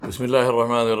بسم الله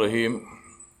الرحمن الرحيم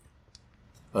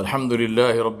الحمد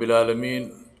لله رب العالمين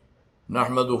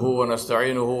نحمده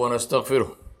ونستعينه ونستغفره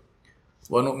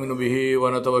ونؤمن به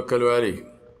ونتوكل عليه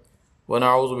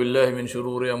ونعوذ بالله من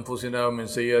شرور أنفسنا ومن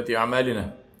سيئات أعمالنا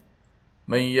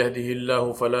من يهده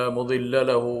الله فلا مضل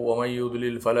له ومن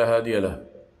يضلل فلا هادي له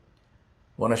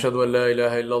ونشهد أن لا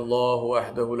إله إلا الله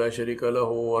وحده لا شريك له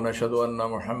ونشهد أن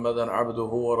محمدا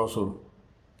عبده ورسوله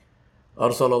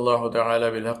أرسل الله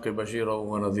تعالى بالحق بشيرا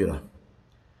ونذيرا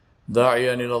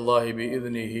داعيا إلى الله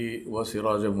بإذنه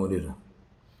وسراجا منيرا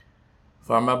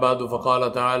فأما بعد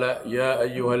فقال تعالى يا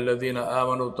أيها الذين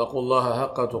آمنوا اتقوا الله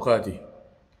حق تقاته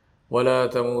ولا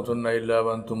تموتن إلا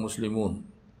وأنتم مسلمون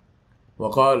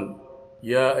وقال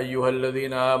يا أيها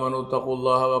الذين آمنوا اتقوا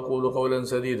الله وقولوا قولا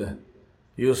سديدا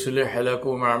يصلح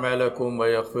لكم أعمالكم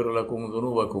ويغفر لكم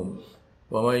ذنوبكم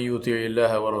ومن يطع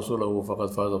الله ورسوله فقد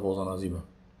فاز فوزا عظيما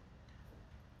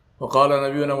وقال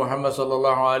نبينا محمد صلى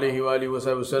الله عليه وآله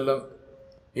وسلم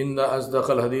إن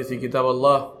أصدق الحديث كتاب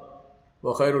الله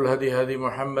وخير الهدي هدي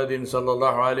محمد صلى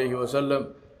الله عليه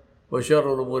وسلم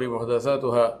وشر الأمور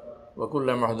محدثاتها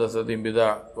وكل محدثة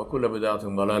بدعة وكل بدعة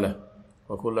ضلالة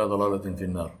وكل ضلالة في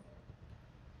النار.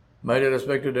 My dear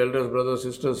respected elders, brothers,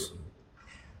 sisters,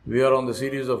 we are on the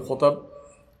series of khutab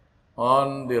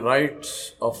on the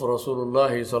rights of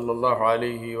Rasulullah sallallahu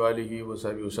alayhi wa alihi wa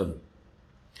sallam.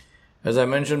 As I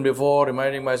mentioned before,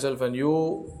 reminding myself and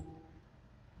you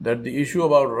that the issue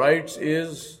about rights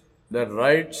is that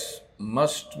rights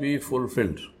must be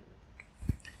fulfilled.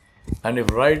 And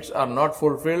if rights are not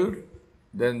fulfilled,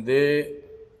 then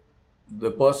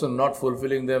the person not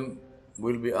fulfilling them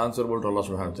will be answerable to Allah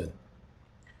subhanahu wa ta'ala.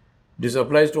 This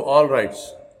applies to all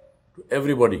rights, to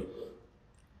everybody.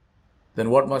 Then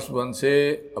what must one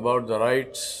say about the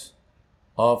rights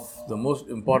of the most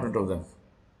important of them?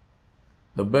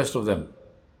 The best of them,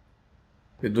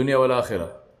 the dunya wal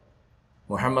akhirah,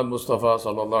 Muhammad Mustafa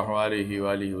sallallahu alayhi wa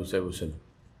alihi wa sallam.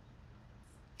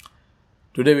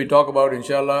 Today we talk about,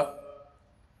 inshallah,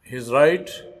 his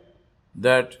right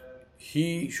that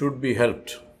he should be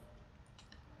helped.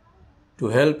 To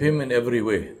help him in every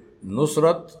way.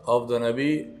 Nusrat of the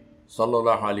Nabi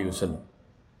sallallahu alayhi wa sallam.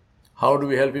 How do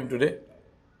we help him today?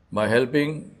 By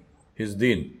helping his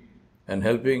deen and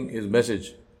helping his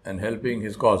message and helping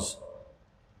his cause.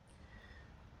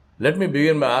 Let me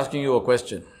begin by asking you a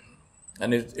question.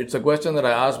 And it's a question that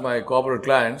I ask my corporate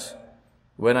clients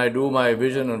when I do my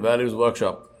vision and values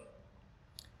workshop.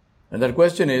 And that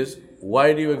question is,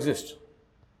 why do you exist?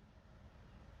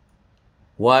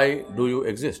 Why do you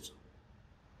exist?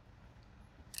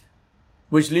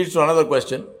 Which leads to another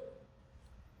question.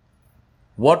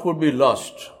 What would be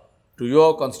lost to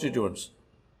your constituents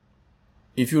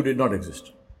if you did not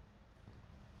exist?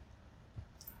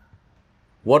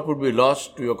 What would be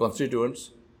lost to your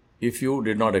constituents if you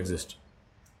did not exist?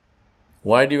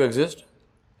 Why do you exist?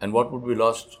 And what would be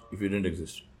lost if you didn't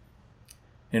exist?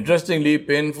 Interestingly,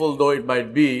 painful though it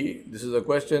might be, this is a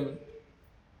question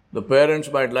the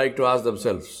parents might like to ask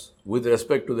themselves with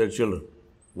respect to their children.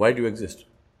 Why do you exist?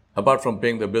 Apart from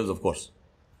paying the bills, of course.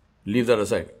 Leave that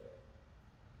aside.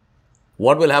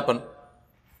 What will happen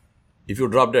if you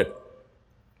drop dead?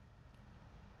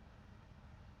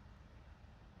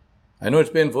 I know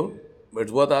it's painful, but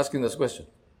it's worth asking this question.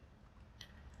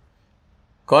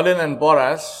 Colin and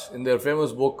Porras, in their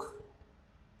famous book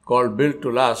called Built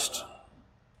to Last,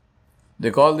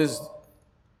 they call this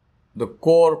the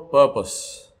core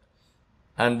purpose.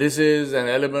 And this is an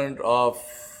element of,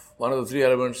 one of the three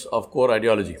elements of core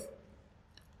ideology.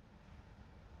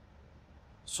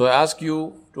 So I ask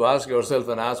you to ask yourself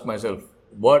and ask myself,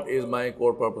 what is my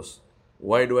core purpose?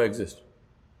 Why do I exist?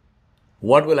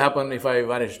 What will happen if I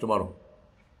vanish tomorrow?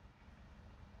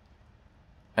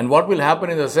 And what will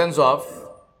happen in the sense of,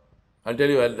 I'll tell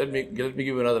you, let me give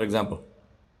you another example.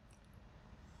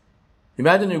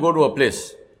 Imagine you go to a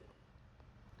place.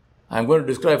 I'm going to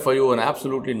describe for you an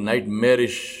absolutely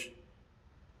nightmarish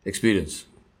experience.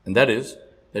 And that is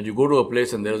that you go to a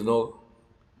place and there is no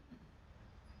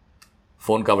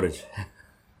phone coverage.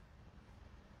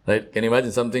 Right? Can you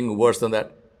imagine something worse than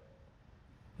that?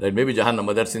 Like maybe Jahannam,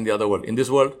 but that's in the other world. In this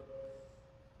world,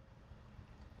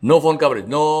 no phone coverage,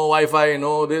 no Wi-Fi,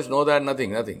 no this, no that,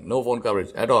 nothing. No phone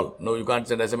coverage at all. No, you can't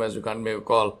send SMS, you can't make a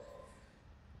call.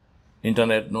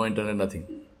 Internet, no internet, nothing.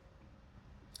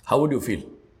 How would you feel?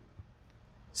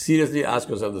 Seriously ask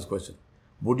yourself this question.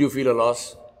 Would you feel a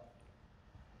loss?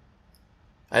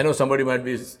 I know somebody might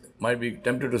be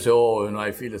tempted to say,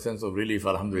 I feel a sense of relief,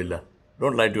 alhamdulillah.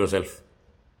 Don't lie to yourself.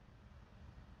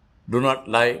 Do not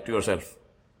lie to yourself.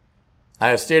 I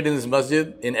have stayed in this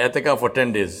masjid in Atika for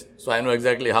 10 days. So I know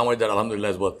exactly how much that alhamdulillah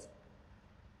is worth.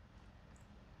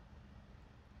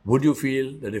 would you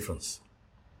feel the difference?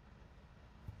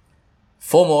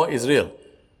 FOMO is real.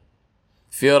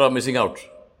 Fear of missing out.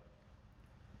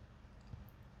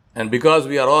 And because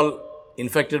we are all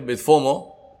infected with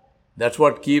FOMO, that's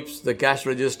what keeps the cash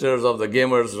registers of the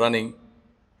gamers running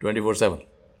 24/7.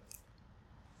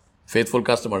 Faithful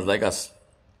customers like us.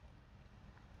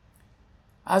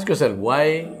 Ask yourself,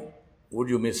 why would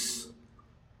you miss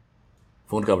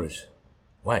phone coverage?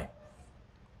 Why?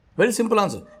 Very simple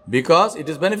answer. Because it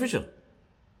is beneficial.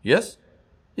 Yes?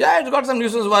 Yeah, it's got some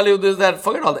nuisance value, this, that.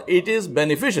 Forget all that. It is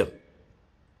beneficial.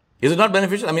 Is it not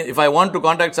beneficial? I mean, if I want to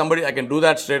contact somebody, I can do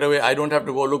that straight away. I don't have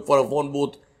to go look for a phone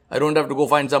booth. I don't have to go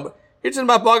find somebody. It's in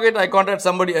my pocket. I contact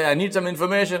somebody. I need some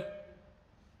information.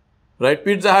 Right?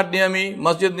 Pizza Hut near me,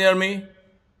 masjid near me,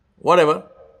 whatever.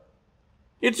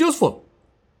 It's useful.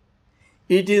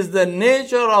 It is the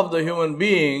nature of the human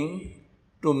being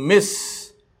to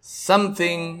miss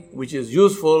something which is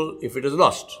useful if it is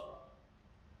lost.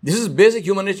 This is basic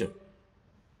human nature.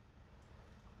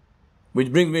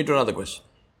 Which brings me to another question.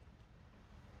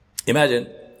 Imagine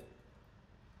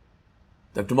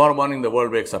that tomorrow morning the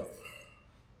world wakes up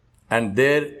and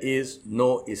there is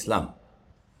no Islam.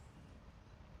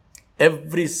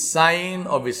 Every sign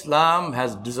of Islam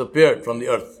has disappeared from the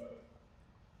earth.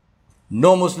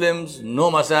 No Muslims,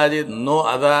 no masajid, no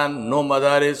adhan, no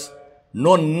madaris,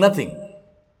 no nothing.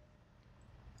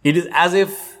 It is as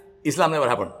if Islam never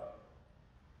happened.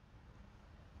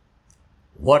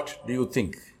 What do you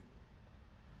think?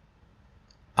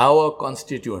 Our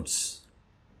constituents.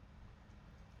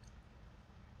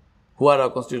 Who are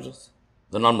our constituents?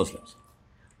 The non-Muslims.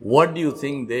 What do you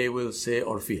think they will say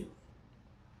or feel?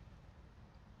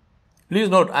 Please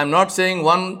note, I am not saying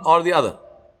one or the other.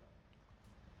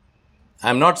 I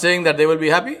am not saying that they will be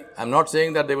happy. I am not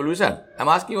saying that they will be sad. I am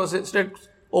asking you a straight,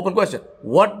 open question.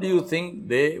 What do you think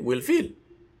they will feel?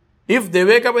 If they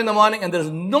wake up in the morning and there is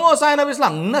no sign of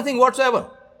Islam, nothing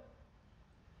whatsoever,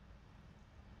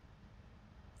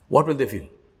 what will they feel?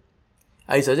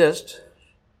 I suggest,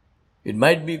 it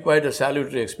might be quite a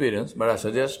salutary experience, but I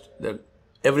suggest that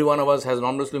every one of us has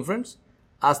non-Muslim friends.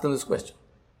 Ask them this question.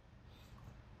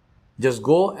 Just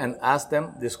go and ask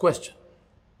them this question.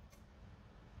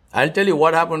 I'll tell you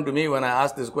what happened to me when I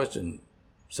asked this question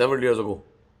several years ago.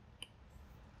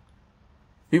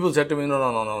 People said to me,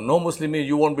 no Muslim,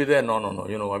 you won't be there. No,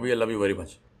 we love you very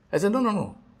much. I said,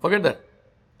 no, forget that.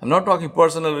 I'm not talking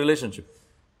personal relationship.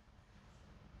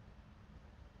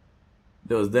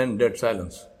 There was then dead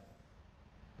silence.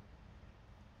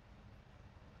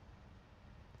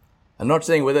 I'm not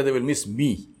saying whether they will miss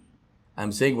me.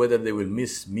 I'm saying whether they will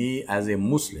miss me as a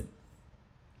Muslim.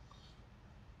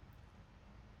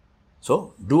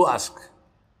 So, do ask.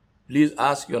 Please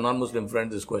ask your non-Muslim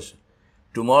friend this question.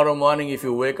 Tomorrow morning, if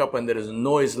you wake up and there is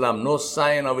no Islam, no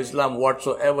sign of Islam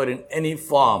whatsoever in any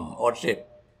form or shape,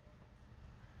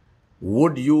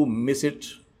 would you miss it?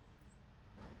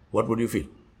 What would you feel?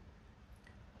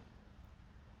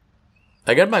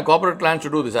 I get my corporate clients to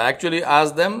do this. I actually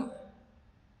ask them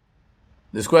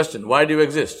this question. Why do you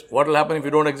exist? What will happen if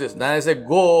you don't exist? Then I say,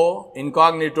 go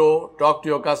incognito, talk to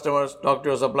your customers, talk to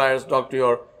your suppliers, talk to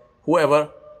your whoever,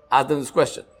 ask them this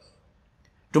question.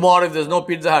 Tomorrow, if there's no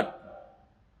Pizza Hut,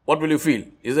 what will you feel?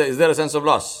 Is there a sense of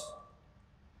loss?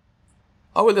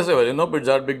 How will they say, well, no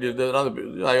Pizza Hut, big deal. There's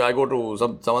another, I go to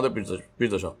some other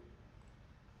pizza shop.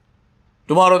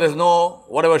 Tomorrow, there's no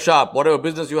whatever shop, whatever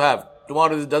business you have.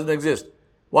 Tomorrow, it doesn't exist.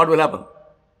 What will happen?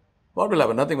 What will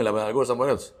happen? Nothing will happen. I'll go somewhere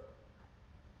else.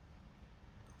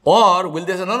 Or will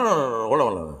they say, no, hold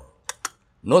on.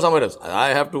 No, somewhere else.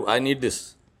 I need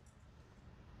this.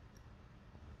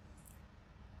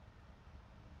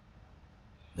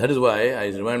 That is why I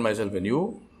remind myself and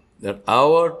you that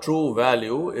our true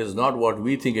value is not what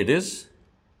we think it is,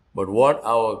 but what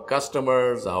our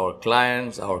customers, our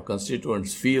clients, our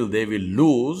constituents feel they will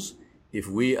lose if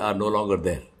we are no longer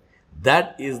there.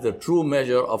 That is the true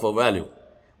measure of a value,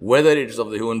 whether it is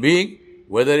of the human being,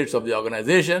 whether it's of the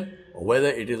organization, or whether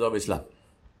it is of Islam.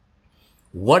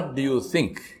 What do you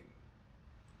think?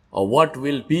 Or what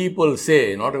will people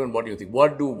say? Not even what you think.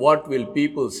 What will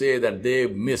people say that they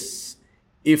miss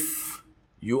if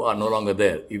you are no longer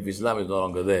there, if Islam is no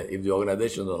longer there, if the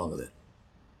organization is no longer there?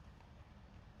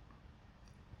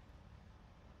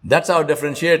 That's our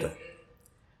differentiator.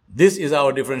 This is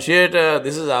our differentiator.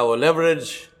 This is our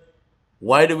leverage.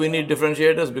 Why do we need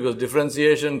differentiators? Because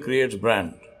differentiation creates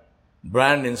brand.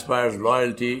 Brand inspires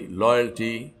loyalty.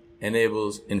 Loyalty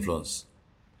enables influence.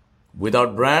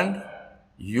 Without brand,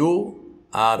 you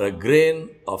are a grain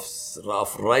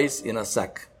of rice in a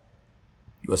sack.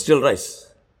 You are still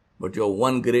rice, but you are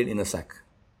one grain in a sack.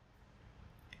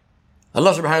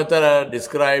 Allah subhanahu wa ta'ala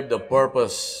described the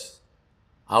purpose,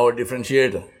 our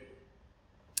differentiator.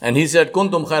 And He said,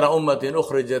 كُنْتُمْ خَيْرَ أُمَّةٍ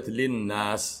أُخْرِجَتْ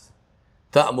لِلنَّاسِ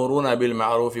تَأْمُرُونَ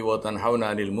بِالْمَعْرُوفِ وَتَنْحَوْنَ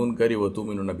عَنِ الْمُنْكَرِ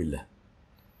وَتُؤْمِنُونَ بِاللَّهِ.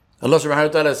 Allah subhanahu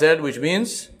wa ta'ala said, which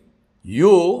means,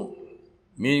 you,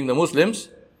 meaning the Muslims,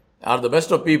 are the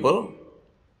best of people,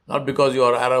 not because you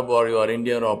are Arab or you are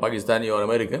Indian or Pakistani or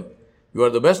American. You are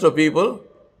the best of people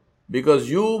because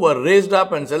you were raised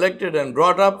up and selected and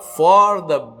brought up for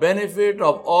the benefit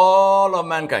of all of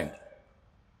mankind.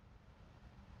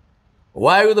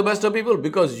 Why are you the best of people?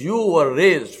 Because you were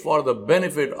raised for the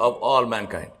benefit of all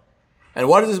mankind. And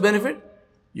what is this benefit?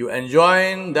 You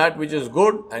enjoin that which is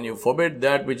good and you forbid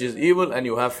that which is evil and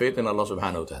you have faith in Allah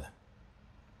subhanahu wa ta'ala.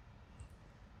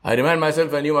 I remind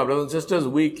myself and you, my brothers and sisters,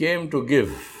 we came to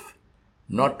give,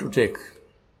 not to take.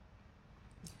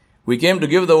 We came to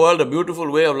give the world a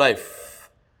beautiful way of life,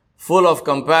 full of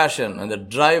compassion and the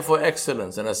drive for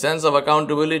excellence and a sense of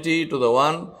accountability to the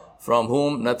one from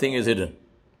whom nothing is hidden.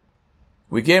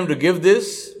 We came to give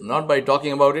this not by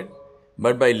talking about it,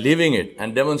 but by living it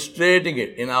and demonstrating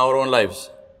it in our own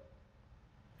lives.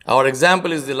 Our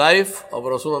example is the life of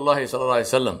Rasulullah sallallahu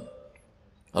alaihi wasallam.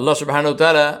 Allah subhanahu wa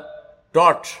ta'ala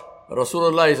taught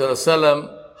Rasulullah sallallahu alaihi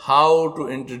wasallam how to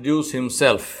introduce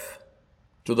himself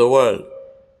to the world.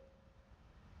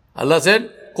 Allah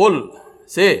said, "Qul,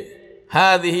 say,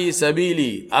 هذه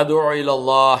سبيلي أدعو إلى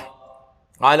الله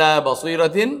على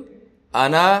بصيرة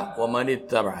أنا ومن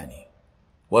اتبعني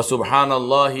وسبحان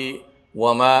الله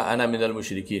وما أنا من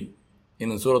المشركين."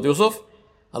 In Surah Yusuf,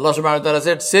 Allah subhanahu wa ta'ala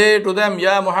said, say to them,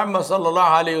 Ya Muhammad sallallahu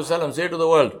alayhi wasallam, say to the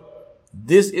world,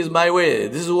 this is my way,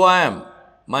 this is who I am,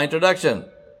 my introduction.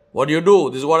 What do you do?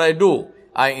 This is what I do.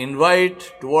 I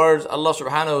invite towards Allah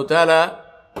subhanahu wa ta'ala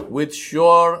with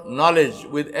sure knowledge,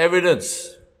 with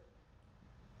evidence.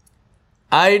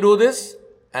 I do this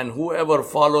and whoever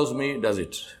follows me does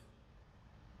it.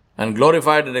 And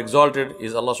glorified and exalted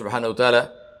is Allah subhanahu wa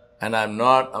ta'ala, and I am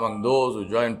not among those who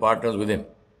join partners with Him.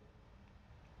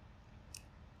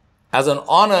 As an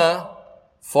honor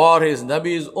for His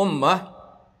Nabi's ummah,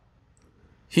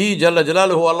 He, Jalla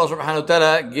Jalaluhu, Allah subhanahu wa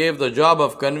ta'ala, gave the job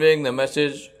of conveying the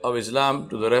message of Islam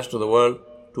to the rest of the world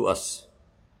to us.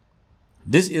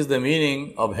 This is the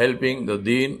meaning of helping the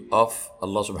deen of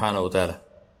Allah subhanahu wa ta'ala.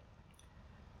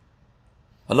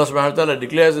 Allah subhanahu wa ta'ala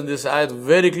declares in this ayat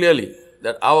very clearly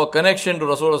that our connection to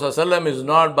Rasulullah sallallahu alaihi wasallam is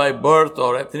not by birth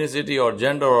or ethnicity or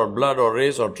gender or blood or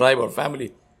race or tribe or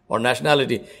family or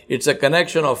nationality. It's a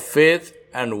connection of faith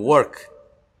and work.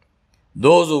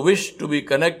 Those who wish to be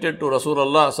connected to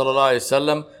Rasulullah sallallahu alaihi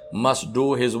wasallam must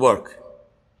do his work.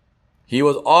 He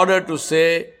was ordered to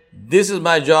say, this is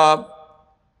my job,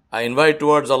 I invite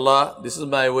towards Allah. This is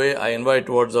my way, I invite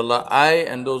towards Allah, I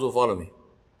and those who follow me.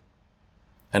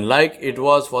 And like it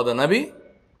was for the Nabi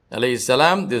alayhi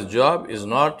salam, this job is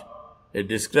not a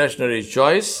discretionary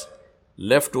choice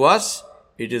left to us.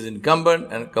 It is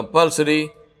incumbent and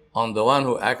compulsory on the one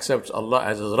who accepts Allah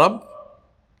as his Rabb,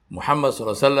 Muhammad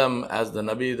sallallahu alaihi wasallam as the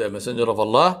Nabi, the messenger of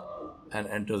Allah, and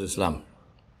enters Islam.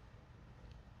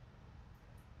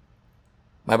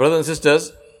 My brothers and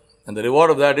sisters, and the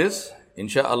reward of that is,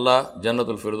 insha'Allah,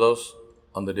 Jannatul Firdaus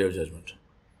on the Day of Judgment.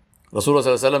 Rasulullah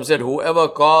sallallahu alaihi wasallam said, whoever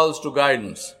calls to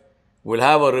guidance will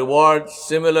have a reward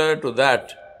similar to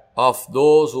that of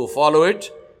those who follow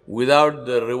it, without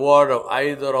the reward of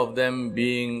either of them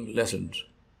being lessened.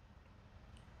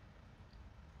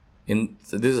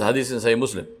 So this is hadith in Sahih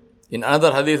Muslim. In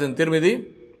another hadith in Tirmidhi,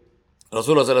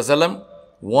 Rasulullah sallallahu alaihi wasallam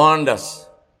warned us,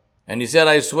 and he said,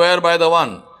 I swear by the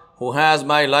one who has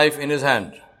my life in his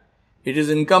hand, it is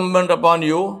incumbent upon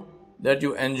you that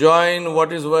you enjoin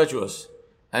what is virtuous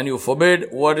and you forbid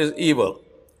what is evil.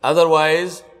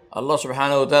 Otherwise, Allah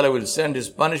subhanahu wa ta'ala will send His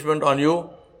punishment on you,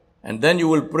 and then you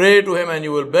will pray to Him and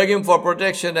you will beg Him for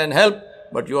protection and help,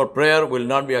 but your prayer will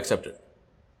not be accepted.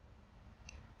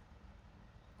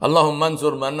 Allahumma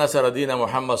ansur man nasara deena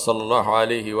Muhammad sallallahu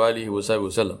alayhi wa alihi wa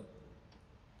sallam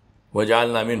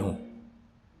waj'alna minhu.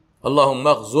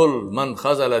 Allahumma akhzul man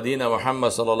khazala deena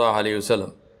Muhammad sallallahu alayhi wa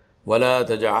sallam wa la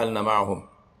taj'alna ma'ahum.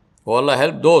 Oh Allah,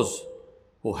 help those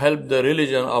who help the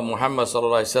religion of Muhammad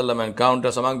sallallahu alayhi wa sallam and count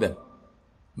us among them.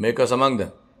 Make us among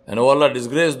them. And O Allah,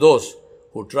 disgrace those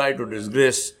who try to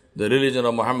disgrace the religion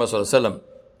of Muhammad sallallahu alaihi wasallam,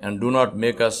 and do not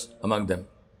make us among them.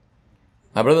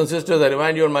 My brothers and sisters, I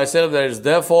remind you and myself that it is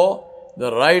therefore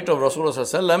the right of Rasulullah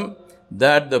sallallahu alaihi wasallam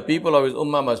that the people of his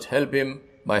ummah must help him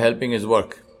by helping his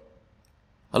work.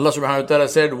 Allah subhanahu wa ta'ala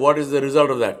said, what is the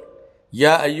result of that?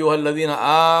 Ya ayyuhalladhina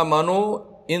amanu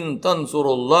in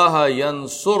tansurullaha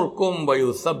yansurkum wa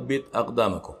yuthabbit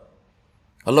aqdamakum.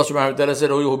 Allah subhanahu wa ta'ala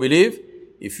said, O you who believe,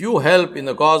 if you help in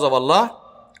the cause of Allah,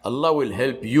 Allah will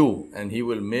help you and He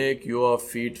will make your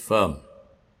feet firm.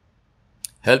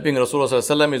 Helping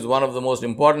Rasulullah is one of the most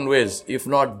important ways, if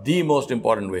not the most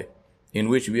important way, in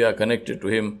which we are connected to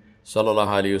Him Sallallahu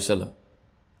Alaihi Wasallam.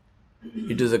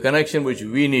 It is a connection which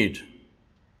we need.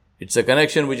 It's a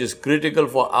connection which is critical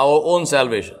for our own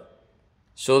salvation.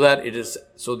 So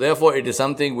therefore it is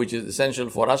something which is essential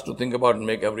for us to think about and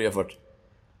make every effort.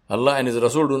 Allah and His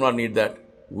Rasul do not need that.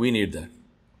 We need that.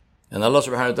 And Allah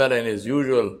subhanahu wa ta'ala in His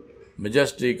usual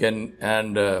majestic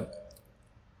and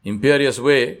imperious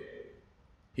way,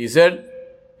 He said,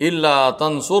 إِلَّا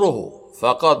تَنْصُرُهُ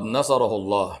فَقَدْ نَصَرَهُ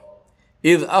اللَّهُ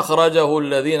إِذْ أَخْرَجَهُ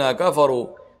الَّذِينَ كَفَرُوا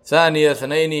ثَانِيَ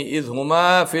اثْنَيْنِ إِذْ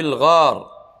هُمَا فِي الْغَارِ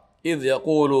إِذْ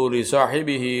يَقُولُ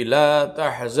لِصَاحِبِهِ لَا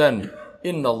تَحْزَنْ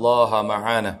إِنَّ اللَّهَ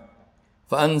مَعَانَا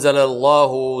فَأَنزَلَ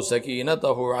اللَّهُ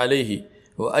سَكِينَتَهُ عَلَيْهِ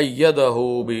وَأَيَّدَهُ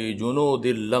بِجُنُودٍ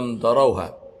لَمْ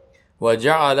تَرَوْهَا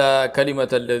وَجَعَلَ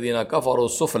كَلِمَةَ الَّذِينَ كَفَرُوا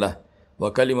السُّفْلَى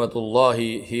وَكَلِمَةُ اللَّهِ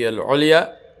هِيَ الْعُلْيَا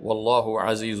وَاللَّهُ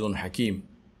عَزِيزٌ حَكِيمٌ.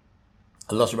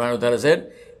 Allah subhanahu wa ta'ala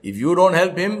said, if you don't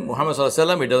help him, Muhammad sallallahu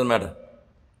alaihi wasallam, it doesn't matter.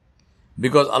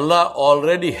 Because Allah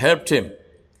already helped him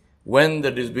when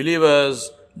the disbelievers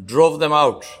drove them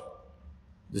out.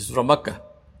 This is from Makkah.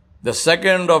 The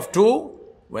second of two,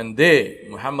 when they,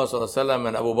 Muhammad sallallahu alaihi wasallam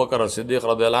and Abu Bakr as-Siddiq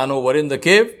radhiyallahu anhu, were in the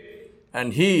cave,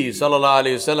 and he sallallahu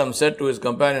alaihi wasallam said to his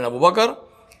companion Abu Bakr,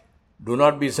 do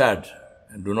not be sad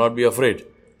and do not be afraid.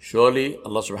 Surely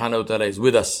Allah subhanahu wa ta'ala is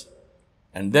with us.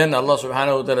 And then Allah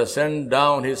subhanahu wa ta'ala sent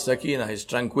down His sakina, His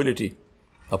tranquility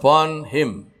upon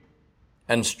him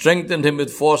and strengthened him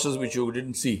with forces which you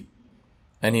didn't see.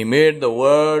 And He made the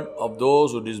word of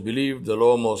those who disbelieved the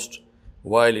lowermost,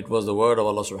 while it was the word of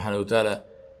Allah subhanahu wa ta'ala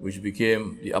which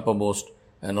became the uppermost.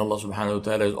 And Allah subhanahu wa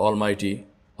ta'ala is almighty,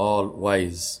 all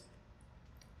wise.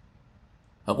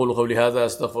 أقول قولي هذا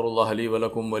أستغفر الله لي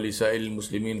ولكم ولسائر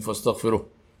المسلمين فاستغفروه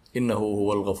إنه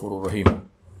هو الغفور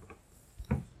الرحيم.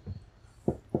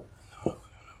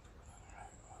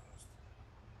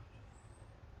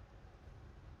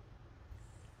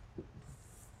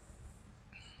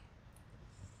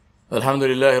 الحمد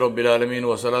لله رب العالمين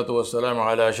والصلاة والسلام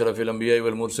على أشرف الأنبياء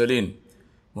والمرسلين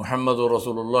محمد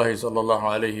رسول الله صلى الله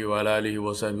عليه وعلى آله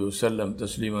وصحبه وسلم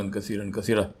تسليما كثيرا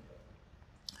كثيرا.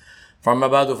 فأما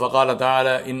بعد فقال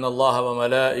تعالى إن الله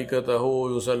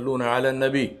وملائكته يصلون على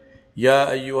النبي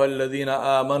يا أيها الذين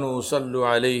آمنوا صلوا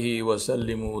عليه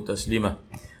وسلموا تسليما.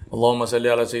 اللهم صل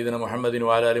على سيدنا محمد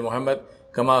وعلى آل محمد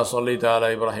كما صليت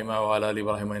على إبراهيم وعلى آل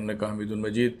إبراهيم إنك حميد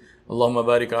مجيد. اللهم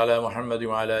بارك على محمد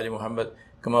وعلى آل محمد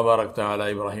كما باركت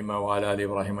على إبراهيم وعلى آل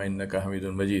إبراهيم إنك حميد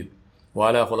مجيد.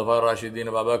 وعلى خلفاء الراشدين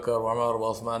أبي بكر وعمر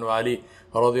وعثمان وعلي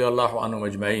رضي الله عنهم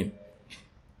أجمعين.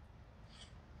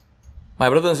 My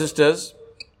brothers and sisters,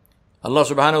 Allah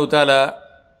subhanahu wa ta'ala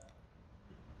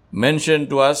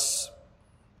mentioned to us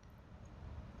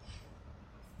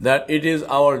that it is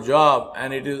our job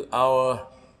and it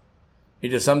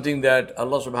is something that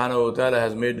Allah subhanahu wa ta'ala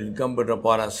has made incumbent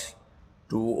upon us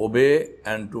to obey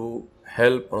and to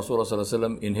help Rasulullah sallallahu alaihi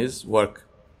wasallam in his work.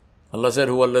 Allah said,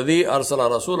 هو الذي أرسل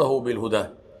رسوله بالهدى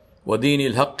ودين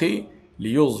الحق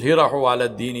ليظهره على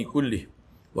الدين كله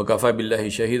وكفى بالله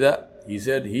شهيدا. He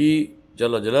said, He,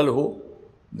 Jalla Jalaluhu,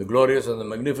 the glorious and the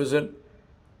magnificent,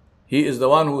 He is the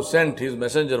one who sent His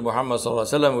messenger Muhammad sallallahu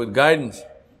alaihi wasallam with guidance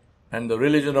and the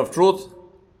religion of truth,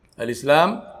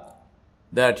 al-Islam,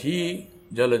 that He,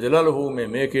 Jalla Jalaluhu, may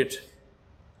make it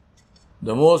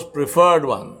the most preferred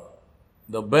one,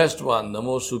 the best one, the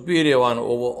most superior one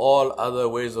over all other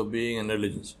ways of being and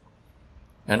religions.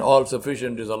 And all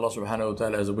sufficient is Allah subhanahu wa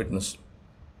ta'ala as a witness.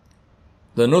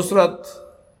 The nusrat,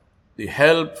 the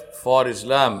help for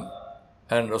Islam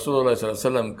and Rasulullah sallallahu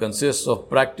alaihi wasallam consists of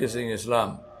practicing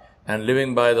Islam and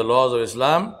living by the laws of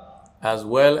Islam, as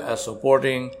well as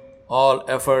supporting all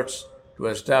efforts to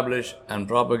establish and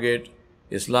propagate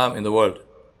Islam in the world.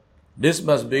 This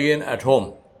must begin at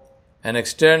home and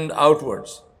extend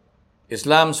outwards.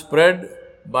 Islam spread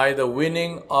by the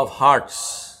winning of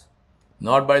hearts,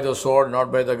 not by the sword,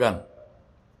 not by the gun.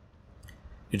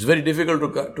 It's very difficult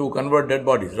to convert dead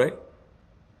bodies, right?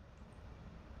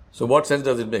 So what sense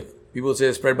does it make? People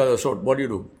say spread by the sword. What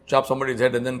do? Chop somebody's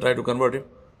head and then try to convert him?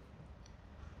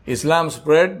 Islam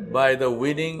spread by the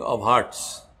winning of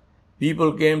hearts.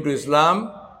 People came to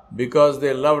Islam because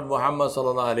they loved Muhammad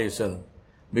sallallahu alaihi wasallam,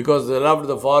 because they loved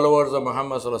the followers of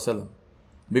Muhammad sallallahu alaihi wasallam,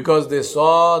 because they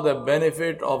saw the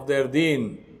benefit of their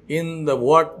deen in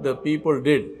what the people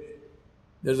did.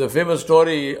 There's a famous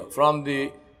story from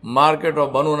the market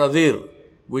of Banu Nadir,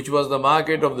 which was the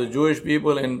market of the Jewish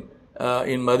people in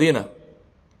Medina.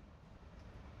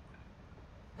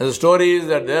 And the story is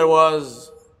that there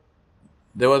was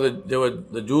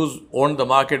The Jews owned the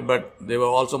market, but there were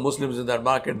also Muslims in that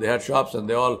market. They had shops and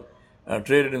they all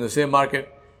traded in the same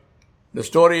market. The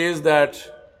story is that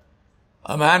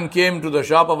a man came to the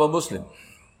shop of a Muslim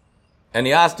and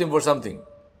he asked him for something.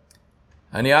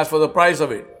 And he asked for the price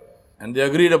of it. And they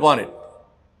agreed upon it.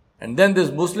 And then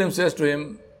this Muslim says to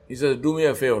him, he says, do me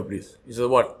a favor, please. He says,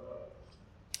 what?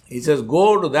 He says,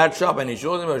 go to that shop. And he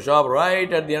shows him a shop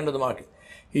right at the end of the market.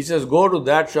 He says, go to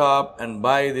that shop and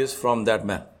buy this from that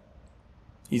man.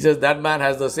 He says, that man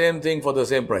has the same thing for the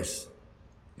same price.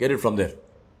 Get it from there.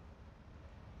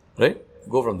 Right?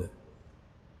 Go from there.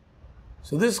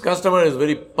 So this customer is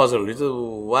very puzzled. He says,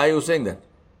 why are you saying that?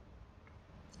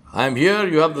 I am here,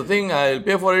 you have the thing, I'll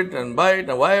pay for it and buy it.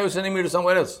 And why are you sending me to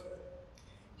somewhere else?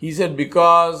 He said,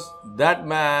 because that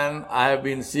man, I have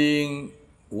been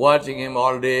watching him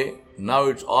all day. Now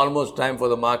it's almost time for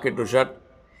the market to shut.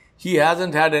 He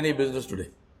hasn't had any business today.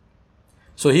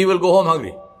 So he will go home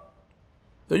hungry.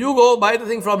 So you go buy the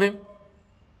thing from him.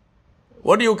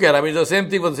 What do you care? I mean, it's the same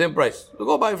thing for the same price. So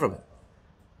go buy from him.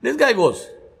 This guy goes.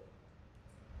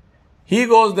 He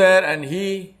goes there and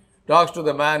he talks to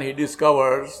the man. He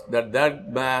discovers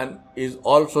that man is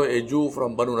also a Jew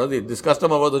from Banu Nadir. This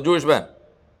customer was a Jewish man.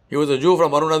 He was a Jew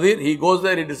from Banu Nadir. He goes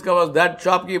there, he discovers that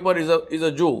shopkeeper is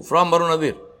a Jew from Banu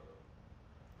Nadir.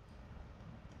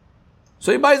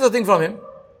 So he buys the thing from him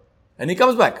and he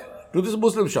comes back to this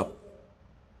Muslim shop.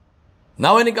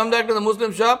 Now when he comes back to the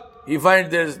Muslim shop, he finds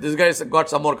this guy's got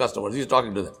some more customers. He's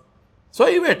talking to them. So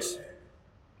he waits.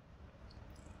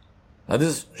 Now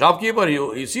this shopkeeper,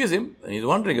 he sees him and he's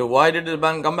wondering, why did this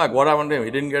man come back? What happened to him?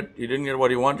 He didn't get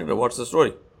what he wanted. What's the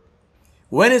story?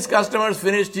 When his customers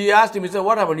finished, he asked him, he said,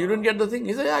 what happened? You didn't get the thing?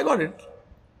 He said, yeah, I got it.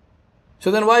 So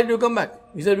then why did you come back?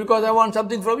 He said, because I want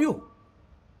something from you.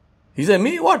 He said,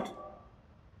 me? What?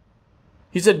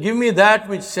 He said, give me that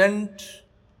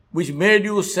which made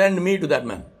you send me to that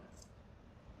man.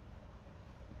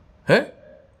 Hey?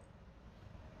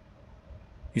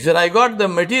 He said, I got the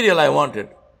material I wanted,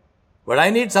 but I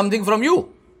need something from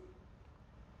you.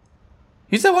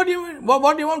 He said, what do you mean?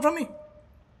 What do you want from me?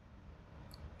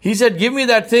 He said, give me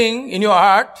that thing in your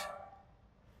heart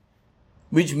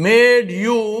which made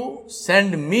you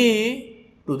send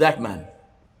me to that man.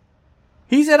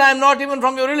 He said, I am not even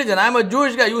from your religion. I am a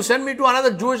Jewish guy. You send me to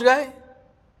another Jewish guy?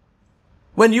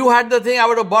 When you had the thing, I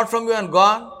would have bought from you and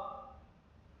gone.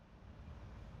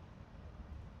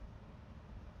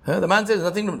 The man says,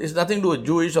 it's nothing to do with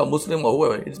Jewish or Muslim or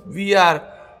whoever.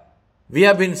 We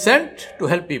have been sent to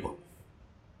help people.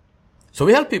 So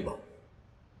we help people.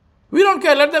 We don't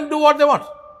care. Let them do what they want.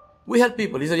 We help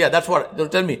people. He said, yeah, that's what. They'll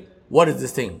tell me, what is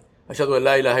this thing? Ashhadu an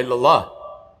la ilaha illallah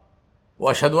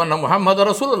wa ashhadu anna Muhammadan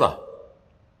Rasulullah.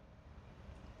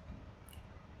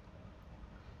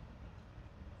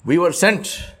 We were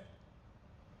sent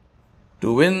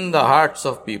to win the hearts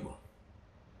of people,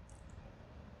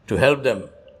 to help them,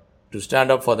 to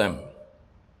stand up for them,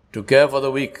 to care for the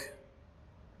weak,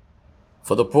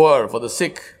 for the poor, for the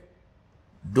sick.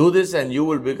 Do this and you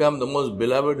will become the most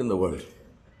beloved in the world.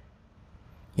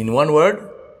 In one word,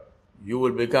 you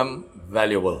will become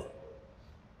valuable.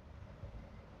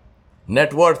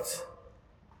 Net worth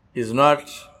is not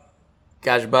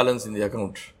cash balance in the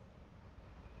account.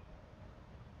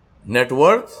 Net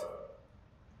worth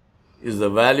is the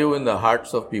value in the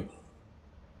hearts of people.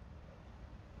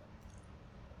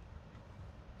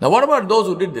 Now what about those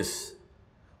who did this?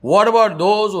 What about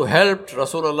those who helped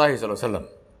Rasulullah sallallahu alaihi wasallam?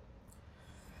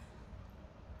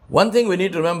 One thing we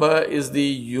need to remember is the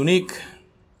unique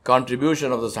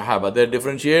contribution of the Sahaba, their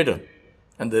differentiator.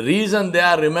 And the reason they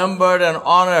are remembered and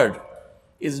honored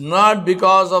is not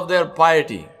because of their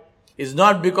piety. It's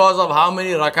not because of how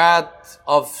many rakat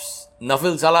of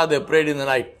nafil salah they prayed in the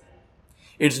night.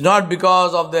 It's not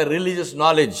because of their religious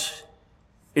knowledge.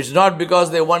 It's not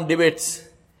because they won debates.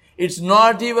 It's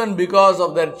not even because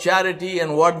of their charity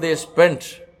and what they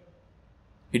spent.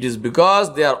 It is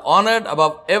because they are honored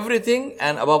above everything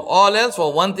and above all else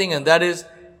for one thing, and that is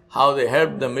how they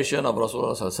helped the mission of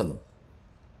Rasulullah sallallahu alaihi wasallam.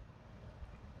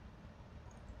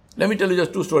 Let me tell you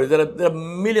just two stories. There are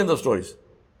millions of stories.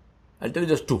 I'll tell you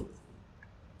just two.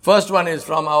 First one is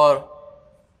from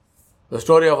the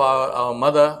story of our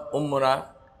mother, Ummuna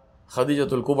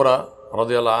Khadijatul Kubra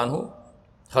radiyallahu anhu,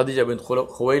 Khadija bint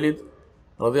Khuwailid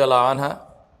radiyallahu anha,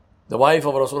 the wife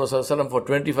of Rasulullah sallallahu alaihi wasallam for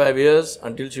 25 years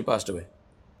until she passed away.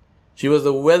 She was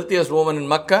the wealthiest woman in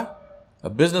Makkah, a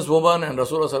businesswoman, and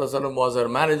Rasulullah sallallahu alaihi wasallam was her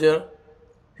manager.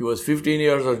 He was 15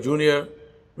 years her junior,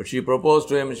 but she proposed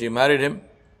to him and she married him.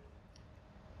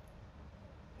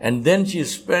 And then she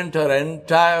spent her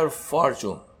entire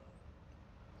fortune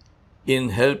in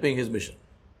helping his mission.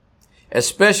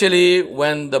 Especially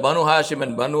when the Banu Hashim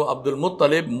and Banu Abdul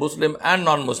Muttalib, Muslim and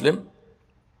non-Muslim,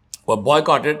 were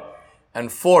boycotted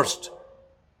and forced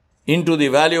into the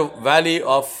valley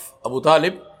of Abu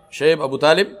Talib, Shaykh Abu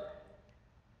Talib,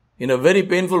 in a very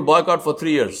painful boycott for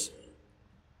 3 years.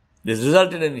 This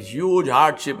resulted in huge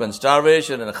hardship and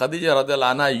starvation, and Khadija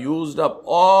radiallahu anha used up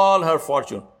all her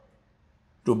fortune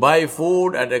to buy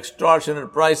food at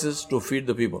extortionate prices to feed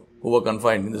the people who were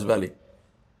confined in this valley.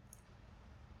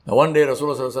 Now one day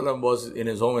Rasulullah sallallahu alaihi wasallam was in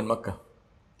his home in Makkah,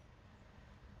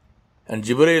 and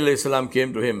Jibreel alayhi salam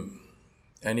came to him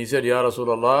and he said, Ya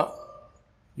Rasulullah,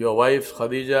 your wife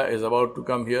Khadija is about to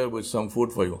come here with some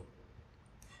food for you.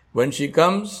 When she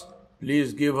comes,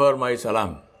 please give her my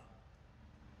salam.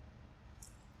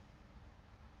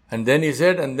 And then he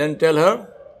said, and then tell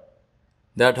her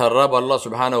that her Rabb Allah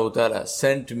subhanahu wa ta'ala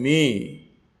sent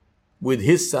me with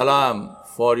his salam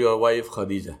for your wife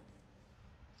Khadija.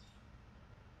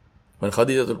 When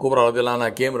Khadija al-Kubra radiallahu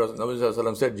anha came, Nabi sallallahu alayhi wa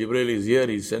sallam said, Jibreel is here,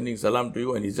 he's sending salam to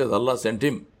you, and he says, Allah sent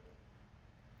him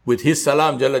with his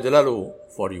salam Jalla Jalaluhu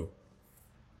for you.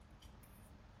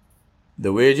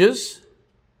 The wages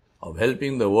of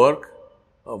helping the work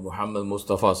of Muhammad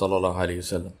Mustafa sallallahu alayhi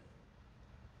wa sallam.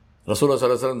 Rasulullah sallallahu alayhi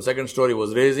wa sallam's second story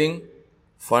was raising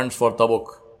funds for Tabuk.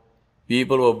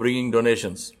 People were bringing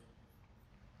donations.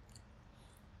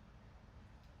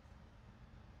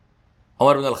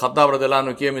 Umar ibn al-Khattab radiallahu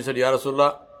anhu came and said, Ya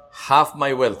Rasulullah, half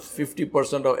my wealth,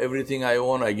 50% of everything I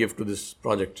own, I give to this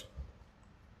project.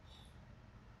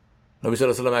 Nabi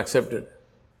sallallahu alayhi wa sallam accepted.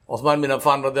 Uthman bin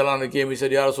Affan radiallahu anhu came, he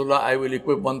said, Ya Rasulullah, I will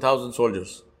equip 1,000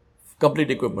 soldiers.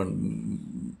 Complete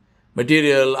equipment,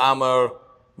 material, armor,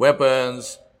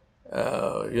 weapons,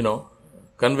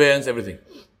 conveyance, everything.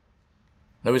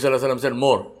 Nabi sallallahu alayhi wa sallam said,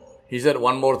 more. He said,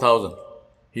 1 more 1,000.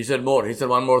 He said, more. He said,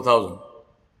 1 more 1,000.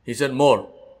 He said, more.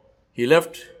 He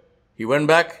left, he went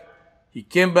back, he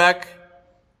came back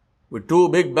with 2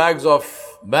 big bags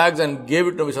and gave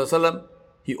it to Nabi sallallahu alayhi wa sallam.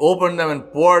 He opened them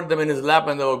and poured them in his lap,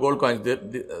 and there were gold coins,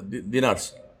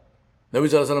 dinars. Nabi sallallahu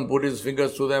alayhi wa sallam put his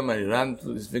fingers through them and he ran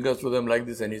his fingers through them like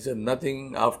this, and he said,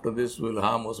 nothing after this will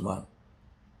harm Uthman.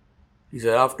 He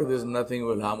said, after this nothing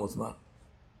will harm Uthman.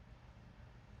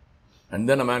 And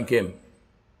then a man came.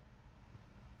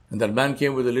 And that man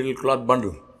came with a little cloth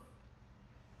bundle.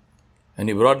 And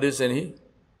he brought this and he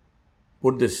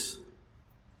put this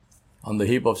on the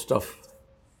heap of stuff.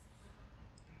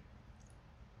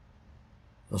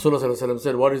 Rasulullah sallallahu alayhi wa sallam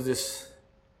said, what is this?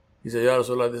 He said, Ya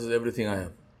Rasulullah, this is everything I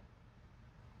have.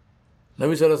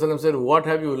 Nabi sallallahu alayhi wa sallam said, what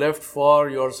have you left for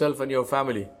yourself and your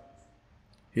family?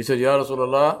 He said, Ya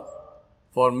Rasulullah,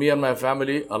 for me and my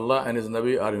family, Allah and His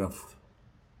Nabi are enough.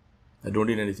 I don't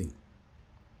need anything.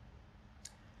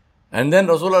 And then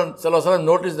Rasulullah sallallahu alayhi wa sallam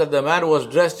noticed that the man was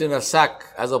dressed in a sack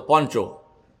as a poncho.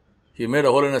 He made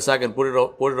a hole in a sack and put it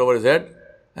over his head,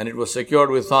 and it was secured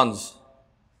with thorns.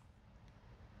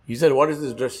 He said, what is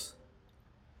this dress?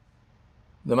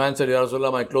 The man said, Ya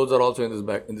Rasulullah, my clothes are also in this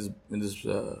bag, in this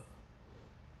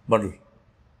bundle.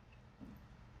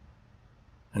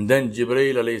 And then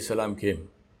Jibreel alayhi salam came.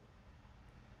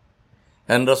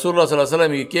 And Rasulullah sallallahu alayhi wa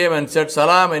sallam, he came and said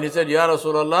salam, and he said, Ya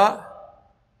Rasulullah,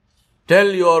 tell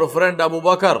your friend Abu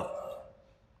Bakr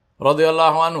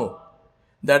radiyallahu anhu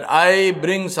that I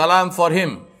bring salam for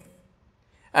him,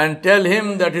 and tell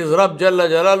him that his Rabb Jalla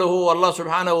Jalaluhu, Allah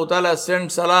subhanahu wa ta'ala,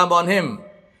 sent salam on him,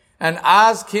 and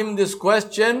ask him this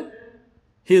question.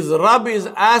 His Rabb is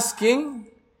asking,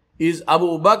 is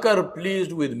Abu Bakr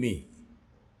pleased with me?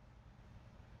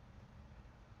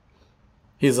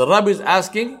 His Rabb is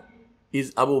asking,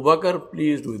 is Abu Bakr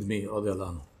pleased with me?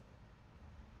 Radiyallahu anhu.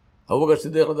 Abu Bakr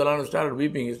Siddiq radiyallahu anhu started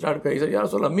weeping. He started crying. He said, Ya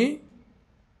Rasulullah, me?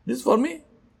 This is for me?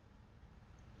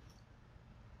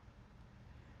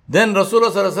 Then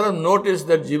Rasulullah sallallahu alaihi wasallam noticed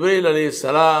that Jibreel alayhi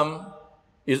salam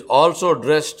is also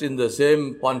dressed in the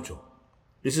same poncho.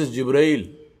 This is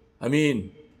Jibreel,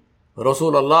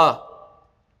 Rasulullah,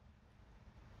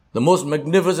 the most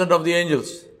magnificent of the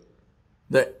angels,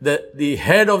 the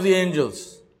head of the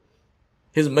angels.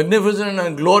 His magnificence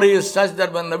and glory is such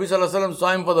that when Nabi sallallahu alaihi wasallam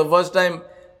saw him for the first time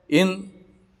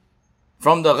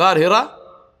from the Ghar Hira,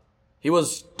 he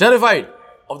was terrified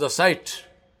of the sight.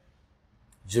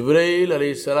 Jibreel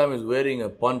alayhi salam is wearing a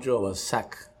poncho of a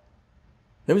sack.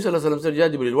 Nabi sallallahu alaihi wasallam said, Ya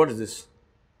Jibreel, what is this?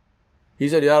 He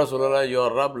said, Ya Rasulullah,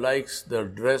 your Rabb likes the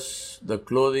dress, the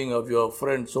clothing of your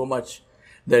friend so much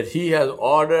that he has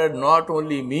ordered not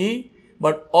only me,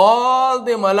 but all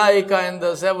the malaika in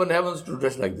the 7 heavens to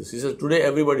dress like this. He says, today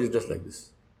everybody is dressed like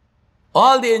this.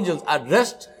 All the angels are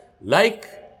dressed like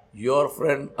your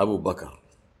friend Abu Bakr.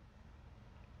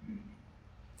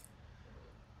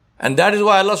 And that is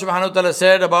why Allah subhanahu wa ta'ala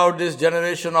said about this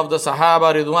generation of the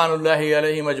Sahaba Ridwanullahi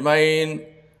alayhim ajma'in,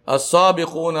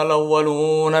 السابقون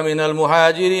الأولون من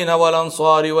المهاجرين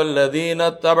والأنصار والذين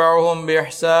اتبعوهم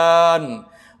بإحسان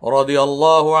رضي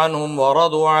الله عنهم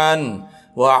ورضوا عنه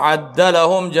وأعد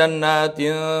لهم جنات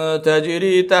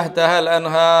تجري تحتها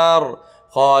الأنهار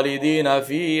خالدين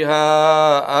فيها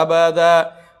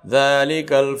أبدا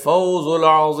ذلك الفوز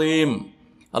العظيم.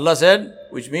 Allah said,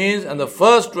 which means, and the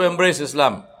first to embrace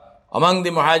Islam among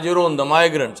the Muhajirun, the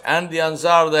migrants, and the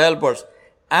Ansar, the helpers,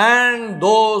 and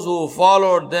those who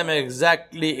followed them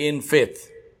exactly in faith.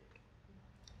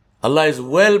 Allah is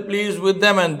well pleased with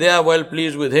them and they are well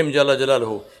pleased with Him, Jalla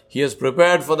Jalaluhu. He has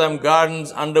prepared for them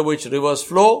gardens under which rivers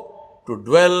flow to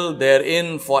dwell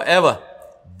therein forever.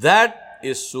 That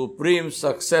is supreme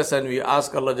success, and we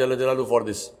ask Allah Jalla Jalaluhu for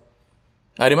this.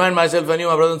 I remind myself and you,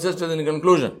 my brothers and sisters, in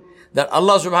conclusion, that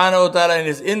Allah subhanahu wa ta'ala in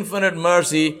His infinite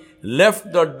mercy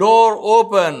left the door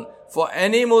open for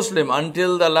any Muslim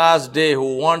until the last day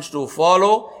who wants to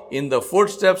follow in the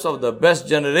footsteps of the best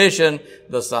generation,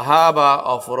 the Sahaba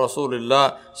of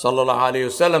Rasulullah sallallahu alayhi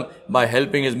wasallam, by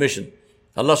helping his mission.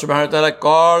 Allah subhanahu wa ta'ala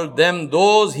called them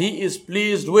those He is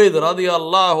pleased with,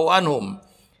 radiyallahu anhum.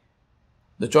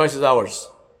 The choice is ours.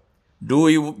 Do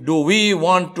we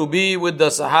want to be with the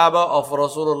Sahaba of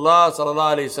Rasulullah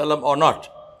sallallahu alayhi wasallam or not?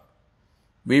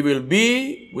 We will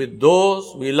be with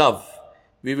those we love.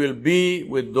 We will be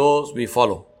with those we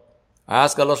follow. I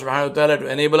ask Allah subhanahu wa ta'ala to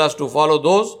enable us to follow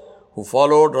those who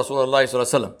followed Rasulullah sallallahu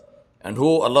alaihi wasallam and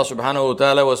who Allah subhanahu wa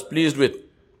ta'ala was pleased with.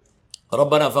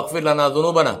 ربنا فاغفر لنا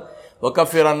ذنوبنا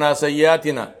وكفر عنا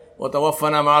سيئاتنا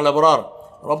وتوفنا مع الأبرار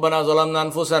ربنا ظلمنا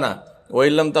أنفسنا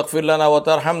وإن لم تغفر لنا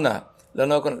وترحمنا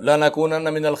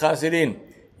لنكونن من الخاسرين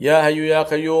يا حي يا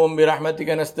قيوم برحمتك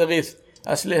نستغيث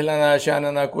أصلح لنا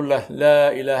شأننا كله لا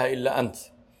إله إلا أنت.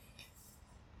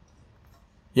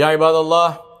 يا عباد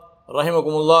الله رحمكم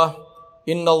الله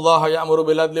إن الله يأمر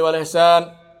بالعدل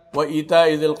والإحسان وإيتاء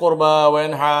ذي القربى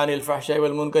وينهى عن الفحشاء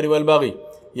والمنكر والبغي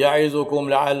يعظكم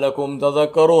لعلكم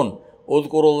تذكرون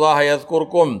اذكروا الله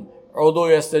يذكركم عودوا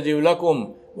يستجيب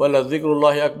لكم ولذكر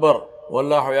الله أكبر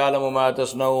والله يعلم ما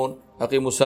تصنعون. أقيموا الصلاة.